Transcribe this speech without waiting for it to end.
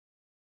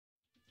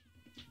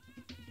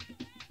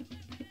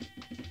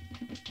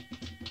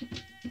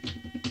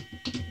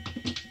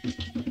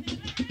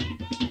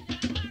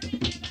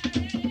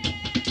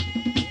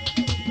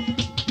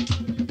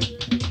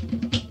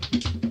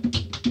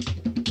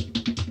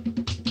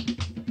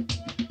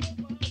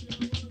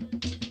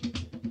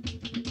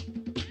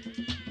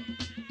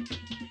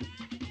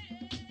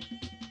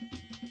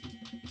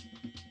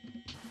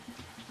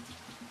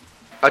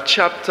A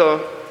chapter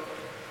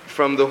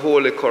from the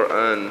Holy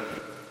Quran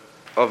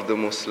of the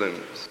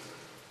Muslims,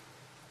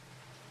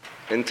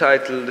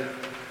 entitled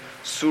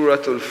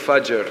Suratul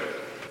Fajr,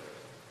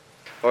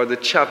 or the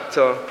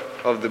chapter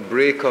of the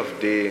break of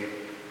day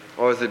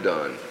or the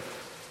dawn.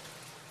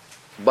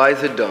 By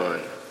the dawn,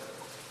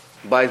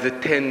 by the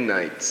 10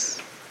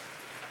 nights,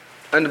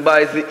 and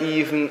by the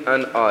even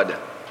and odd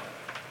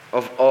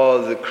of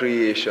all the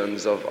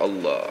creations of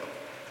Allah,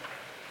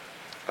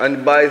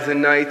 and by the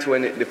night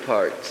when it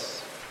departs.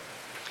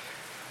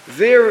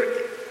 There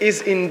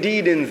is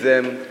indeed in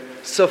them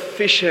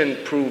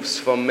sufficient proofs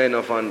for men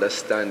of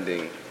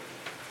understanding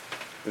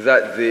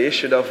that they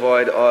should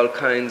avoid all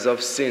kinds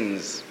of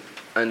sins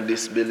and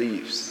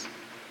disbeliefs.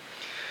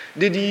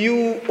 Did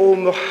you, O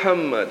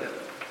Muhammad,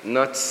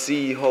 not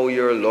see how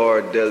your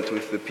Lord dealt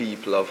with the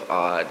people of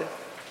Ad,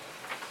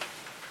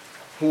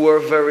 who were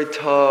very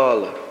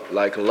tall,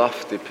 like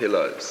lofty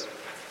pillars,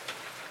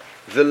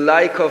 the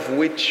like of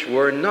which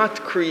were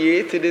not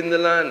created in the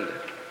land?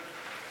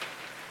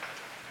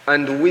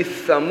 And with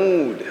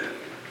Thamud,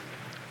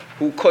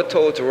 who cut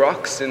out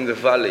rocks in the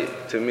valley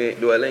to make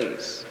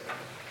dwellings.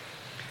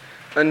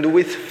 And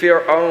with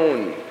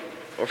Fir'aun,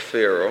 or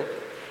Pharaoh,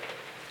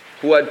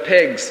 who had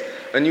pegs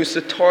and used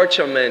to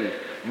torture men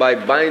by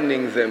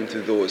binding them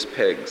to those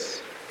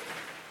pegs,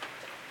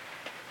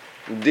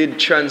 did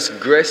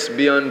transgress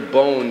beyond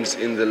bounds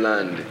in the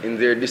land in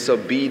their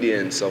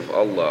disobedience of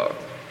Allah,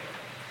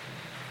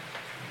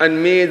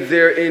 and made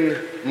therein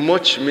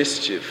much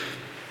mischief.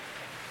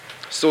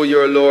 So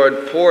your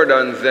Lord poured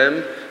on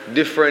them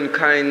different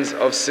kinds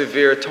of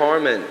severe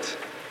torment.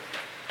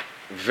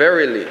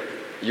 Verily,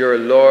 your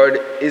Lord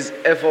is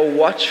ever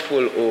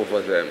watchful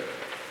over them.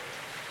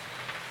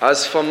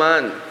 As for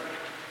man,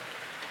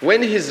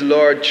 when his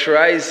Lord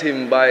tries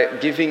him by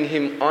giving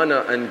him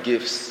honor and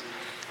gifts,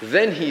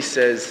 then he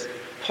says,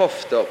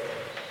 puffed up,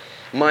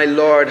 my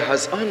Lord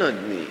has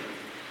honored me.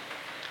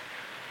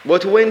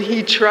 But when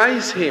he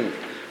tries him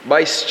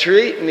by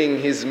straightening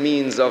his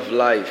means of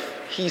life,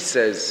 he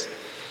says,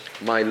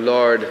 my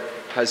Lord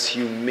has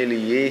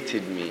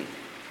humiliated me.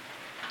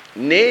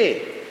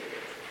 Nay,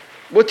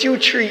 but you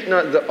treat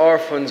not the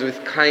orphans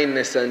with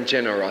kindness and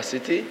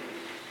generosity,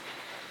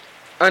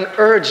 and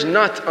urge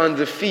not on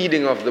the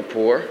feeding of the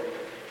poor,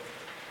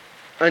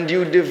 and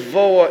you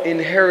devour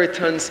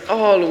inheritance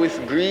all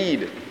with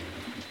greed,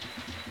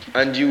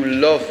 and you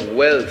love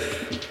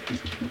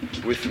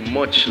wealth with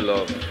much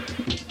love.